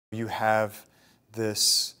You have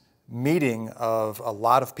this meeting of a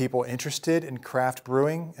lot of people interested in craft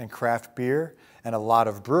brewing and craft beer, and a lot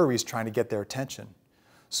of breweries trying to get their attention.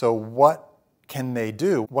 So what can they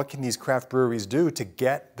do? What can these craft breweries do to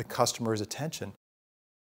get the customer's attention?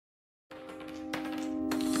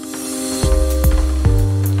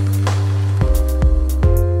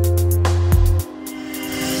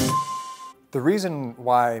 The reason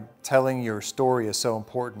why telling your story is so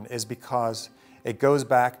important is because it goes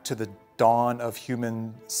back to the dawn of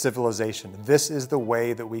human civilization. This is the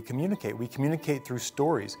way that we communicate. We communicate through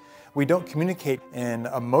stories. We don't communicate in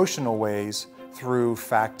emotional ways through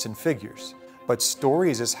facts and figures. But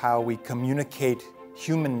stories is how we communicate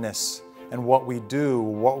humanness and what we do,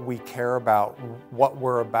 what we care about, what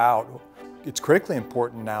we're about. It's critically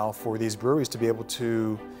important now for these breweries to be able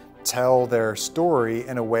to tell their story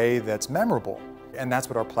in a way that's memorable. And that's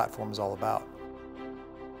what our platform is all about.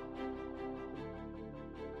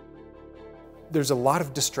 There's a lot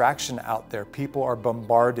of distraction out there. People are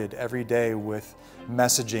bombarded every day with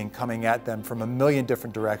messaging coming at them from a million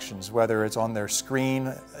different directions, whether it's on their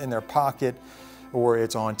screen, in their pocket, or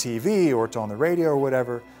it's on TV, or it's on the radio, or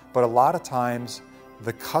whatever. But a lot of times,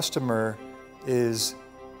 the customer is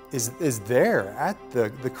there at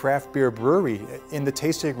the craft beer brewery, in the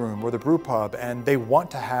tasting room or the brew pub, and they want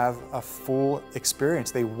to have a full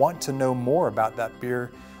experience. They want to know more about that beer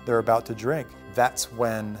they're about to drink. That's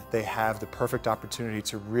when they have the perfect opportunity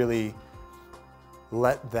to really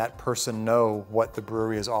let that person know what the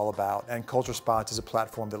brewery is all about. And CultureSpots is a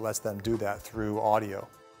platform that lets them do that through audio.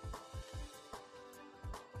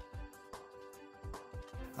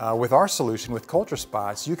 With our solution, with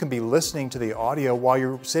CultureSpots, you can be listening to the audio while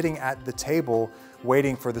you're sitting at the table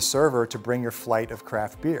waiting for the server to bring your flight of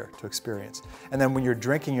craft beer to experience. And then when you're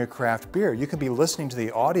drinking your craft beer, you can be listening to the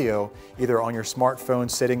audio either on your smartphone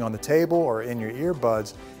sitting on the table or in your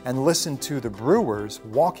earbuds, and listen to the brewers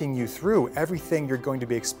walking you through everything you're going to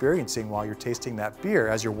be experiencing while you're tasting that beer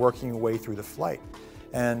as you're working your way through the flight.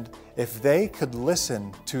 And if they could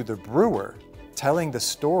listen to the brewer telling the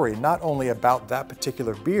story not only about that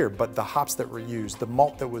particular beer, but the hops that were used, the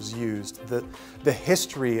malt that was used, the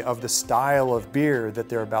history of the style of beer that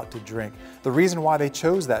they're about to drink, the reason why they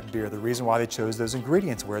chose that beer, the reason why they chose those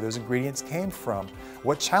ingredients, where those ingredients came from,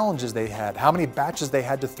 what challenges they had, how many batches they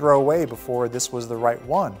had to throw away before this was the right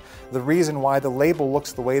one, the reason why the label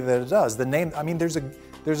looks the way that it does, the name, I mean, there's a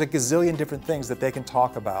gazillion different things that they can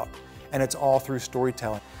talk about, and it's all through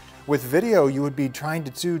storytelling. With video, you would be trying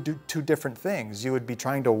to do two different things. You would be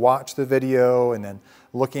trying to watch the video and then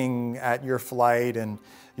looking at your flight, and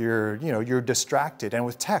you're distracted. And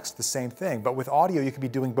with text, the same thing. But with audio, you can be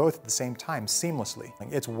doing both at the same time, seamlessly.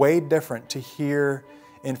 It's way different to hear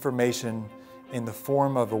information in the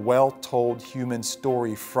form of a well-told human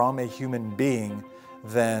story from a human being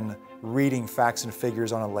than reading facts and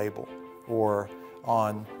figures on a label or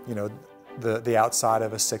on, the outside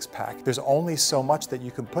of a six-pack. There's only so much that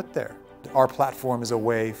you can put there. Our platform is a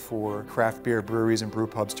way for craft beer breweries and brew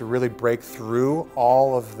pubs to really break through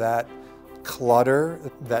all of that clutter,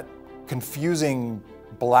 that confusing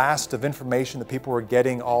blast of information that people were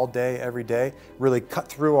getting all day, every day, really cut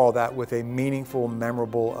through all that with a meaningful,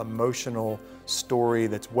 memorable, emotional story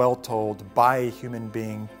that's well told by a human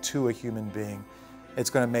being to a human being. It's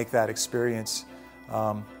going to make that experience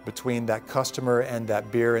between that customer and that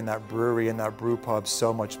beer and that brewery and that brew pub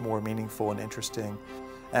so much more meaningful and interesting.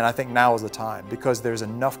 And I think now is the time, because there's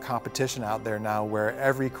enough competition out there now where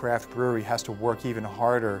every craft brewery has to work even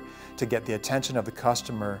harder to get the attention of the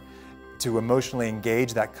customer, to emotionally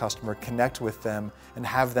engage that customer, connect with them, and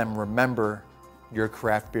have them remember your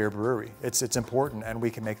craft beer brewery. It's important, and we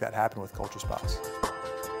can make that happen with CultureSpots.